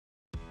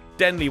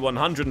Denley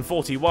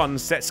 141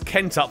 sets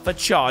Kent up for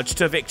charge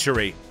to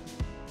victory.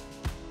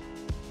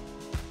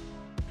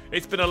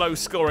 It's been a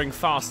low-scoring,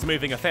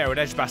 fast-moving affair at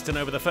Edgbaston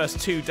over the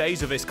first 2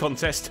 days of this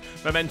contest.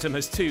 Momentum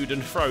has toed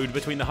and froed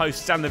between the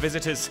hosts and the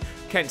visitors.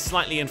 Kent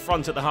slightly in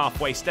front at the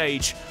halfway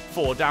stage,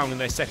 4 down in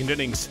their second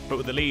innings, but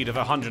with a lead of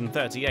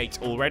 138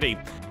 already.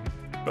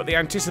 But the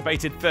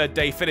anticipated third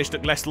day finish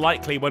looked less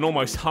likely when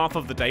almost half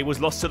of the day was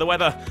lost to the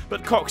weather.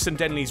 But Cox and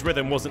Denley's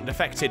rhythm wasn't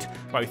affected,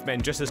 both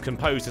men just as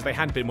composed as they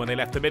had been when they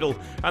left the middle,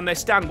 and their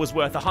stand was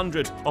worth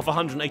 100 off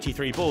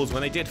 183 balls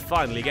when they did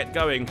finally get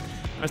going.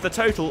 As the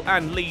total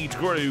and lead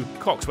grew,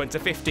 Cox went to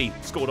 50,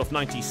 scored off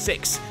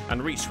 96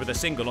 and reached with a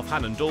single off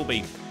Hannon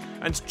Dalby.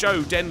 And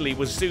Joe Denley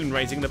was soon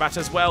raising the bat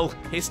as well.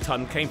 His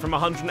ton came from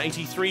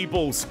 183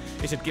 balls.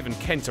 It had given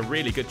Kent a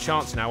really good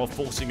chance now of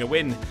forcing a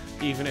win,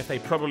 even if they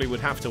probably would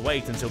have to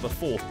wait until the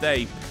fourth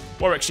day.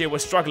 Warwickshire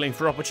was struggling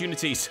for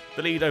opportunities.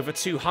 The lead over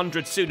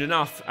 200 soon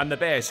enough, and the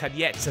Bears had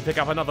yet to pick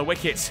up another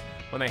wicket.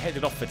 When they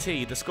headed off for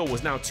tea, the score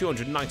was now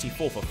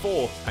 294 for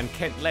 4, and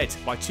Kent led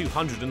by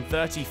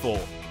 234.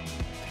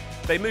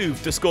 They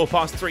moved to score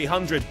past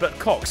 300, but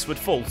Cox would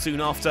fall soon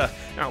after,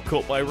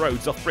 outcaught by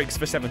Rhodes off Briggs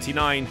for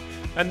 79.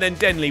 And then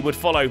Denley would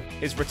follow,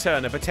 his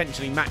return a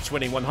potentially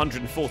match-winning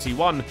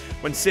 141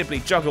 when Sibley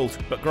juggled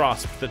but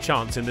grasped the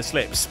chance in the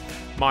slips.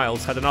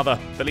 Miles had another,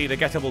 the leader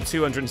gettable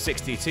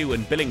 262,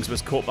 and Billings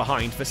was caught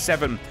behind for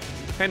 7.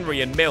 Henry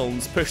and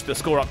Milnes pushed the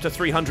score up to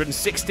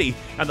 360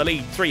 and the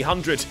lead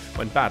 300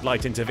 when bad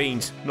light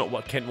intervened. Not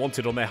what Kent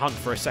wanted on their hunt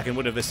for a second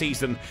win of the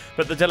season,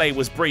 but the delay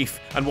was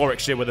brief and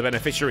Warwickshire were the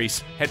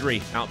beneficiaries.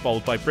 Henry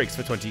outbowled by Briggs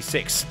for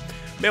 26.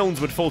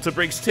 Milnes would fall to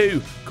Briggs too,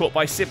 caught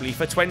by Sibley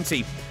for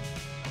 20.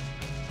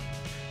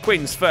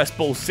 Quinn's first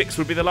ball 6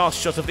 would be the last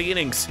shot of the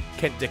innings.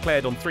 Kent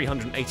declared on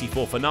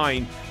 384 for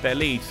 9, their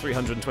lead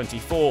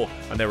 324,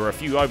 and there were a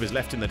few overs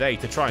left in the day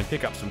to try and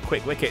pick up some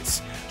quick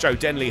wickets. Joe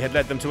Denley had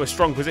led them to a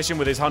strong position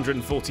with his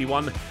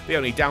 141. The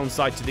only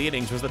downside to the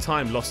innings was the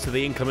time lost to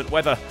the inclement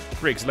weather.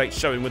 Briggs' late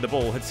showing with the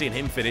ball had seen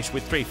him finish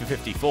with 3 for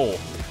 54.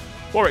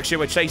 Warwickshire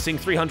were chasing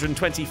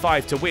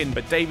 325 to win,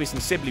 but Davies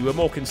and Sibley were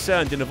more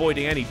concerned in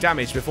avoiding any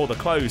damage before the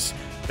close.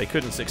 They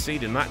couldn't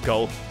succeed in that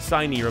goal.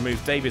 Saini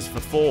removed Davies for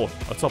 4,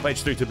 a top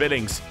edge through to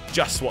Billings,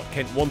 just what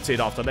Kent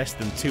wanted after less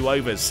than 2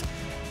 overs.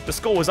 The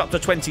score was up to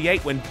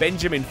 28 when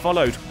Benjamin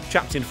followed,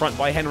 chapped in front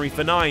by Henry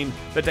for 9.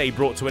 The day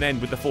brought to an end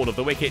with the fall of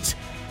the wicket.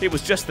 It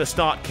was just the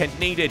start Kent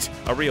needed,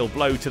 a real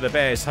blow to the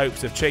Bears'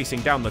 hopes of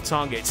chasing down the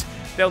target.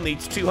 They'll need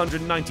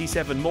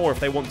 297 more if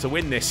they want to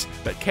win this,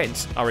 but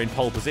Kent are in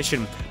pole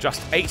position.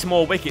 Just 8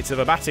 more wickets of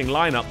a batting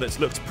lineup that's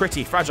looked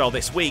pretty fragile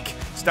this week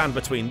stand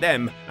between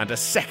them and a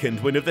second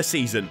win of the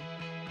season.